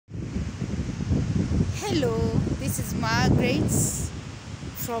Hello, this is Margaret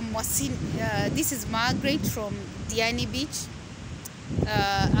from Wasin. This is Margaret from Diani Beach.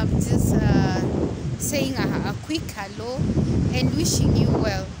 I'm just saying a quick hello and wishing you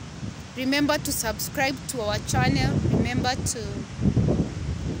well. Remember to subscribe to our channel. Remember to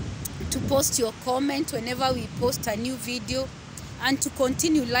post your comment whenever we post a new video, and to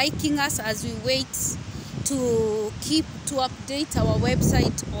continue liking us as we wait to update our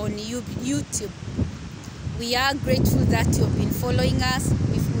website on YouTube. We are grateful that you've been following us.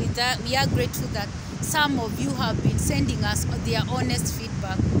 We are grateful that some of you have been sending us their honest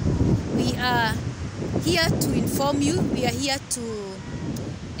feedback. We are here to inform you. We are here to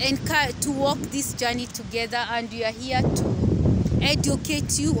walk this journey together, and we are here to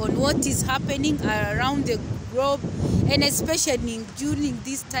educate you on what is happening around the globe, and especially during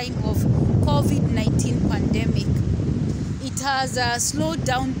this time of COVID-19 pandemic. It has slowed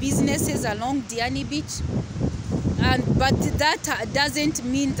down businesses along Diani Beach, but that doesn't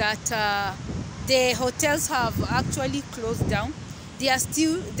mean that the hotels have actually closed down.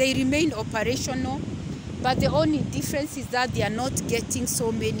 They remain operational, but the only difference is that they are not getting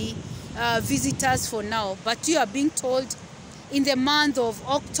so many visitors for now. But you are being told in the month of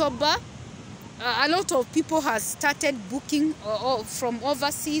October, a lot of people have started booking from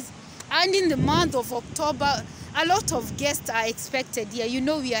overseas, and in the month of October, a lot of guests are expected here. You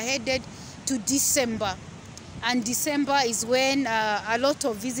know, we are headed to December, and December is when a lot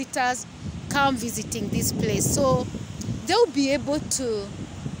of visitors come visiting this place. So they'll be able to,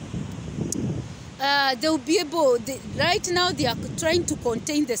 right now they are trying to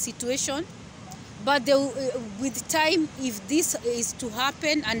contain the situation, but with time, if this is to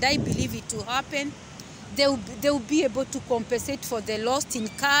happen, and I believe it to happen, they'll be able to compensate for the loss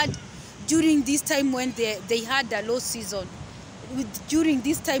incurred during this time when they had a low season, during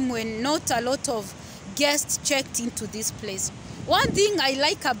this time when not a lot of guests checked into this place. One thing I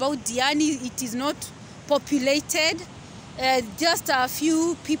like about Diani, it is not populated, just a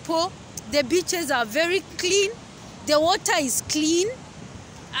few people. The beaches are very clean, the water is clean,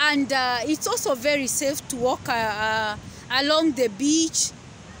 and it's also very safe to walk along the beach,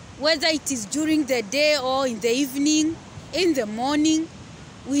 whether it is during the day or in the evening, in the morning.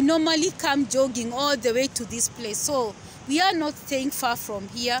 We normally come jogging all the way to this place, so we are not staying far from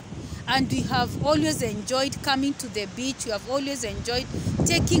here, and we have always enjoyed coming to the beach. We have always enjoyed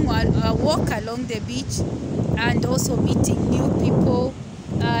taking a walk along the beach, and also meeting new people,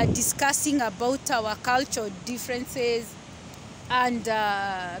 discussing about our cultural differences, and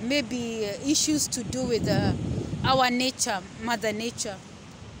maybe issues to do with our nature, Mother Nature.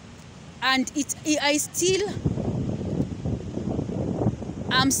 And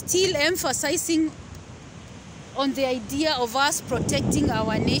I'm still emphasizing on the idea of us protecting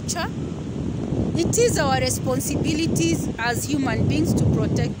our nature. It is our responsibilities as human beings to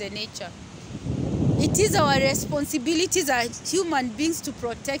protect the nature. It is our responsibilities as human beings to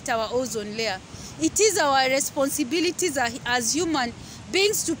protect our ozone layer. It is our responsibilities as human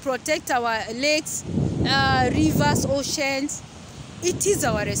beings to protect our lakes, rivers, oceans. It is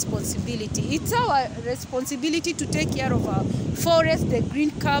our responsibility. It's our responsibility to take care of our forest, the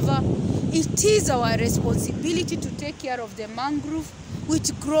green cover. It is our responsibility to take care of the mangrove,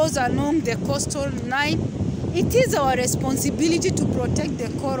 which grows along the coastal line. It is our responsibility to protect the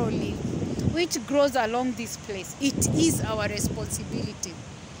coral reef, which grows along this place. It is our responsibility.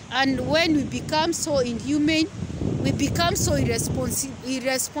 And when we become so inhumane, we become so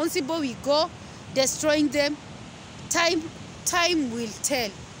irresponsible, we go destroying them, time will tell.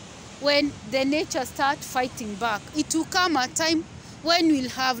 When the nature starts fighting back, it will come a time when we'll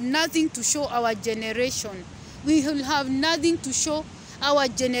have nothing to show our generation. We will have nothing to show our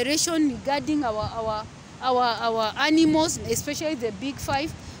generation regarding our animals, especially the big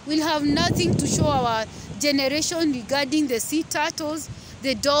five. We'll have nothing to show our generation regarding the sea turtles,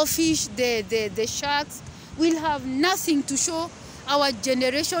 the dollfish, the sharks. We'll have nothing to show our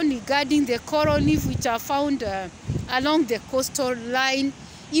generation regarding the coral reef, which are found along the coastal line,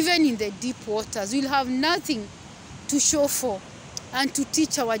 even in the deep waters. We'll have nothing to show for and to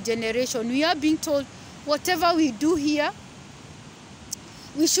teach our generation. We are being told whatever we do here,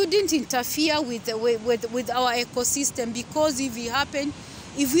 we shouldn't interfere with our ecosystem, because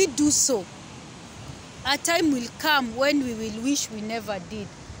if we do so, a time will come when we will wish we never did.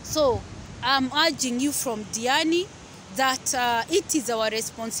 So I'm urging you from Diani that it is our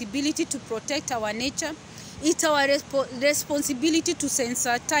responsibility to protect our nature. It's our responsibility to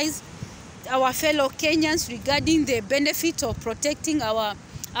sensitize our fellow Kenyans regarding the benefit of protecting our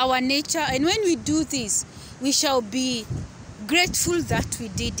nature. And when we do this, we shall be grateful that we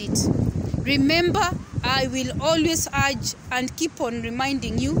did it. Remember, I will always urge and keep on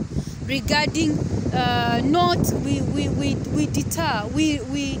reminding you regarding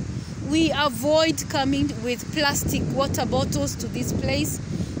we avoid coming with plastic water bottles to this place.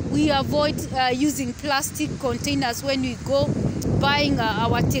 We avoid using plastic containers when we go buying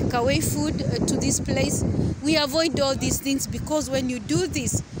our takeaway food to this place. We avoid all these things, because when you do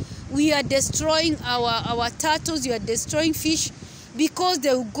this, we are destroying our turtles, you are destroying fish, because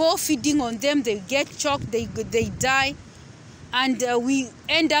they will go feeding on them, they get choked, they die, and we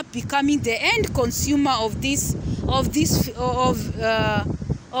end up becoming the end consumer of these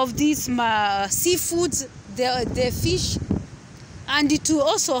seafoods, the fish, and it will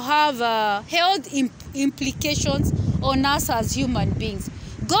also have health implications on us as human beings.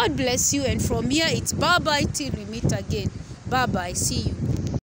 God bless you, and from here it's bye-bye till we meet again. Bye-bye. See you.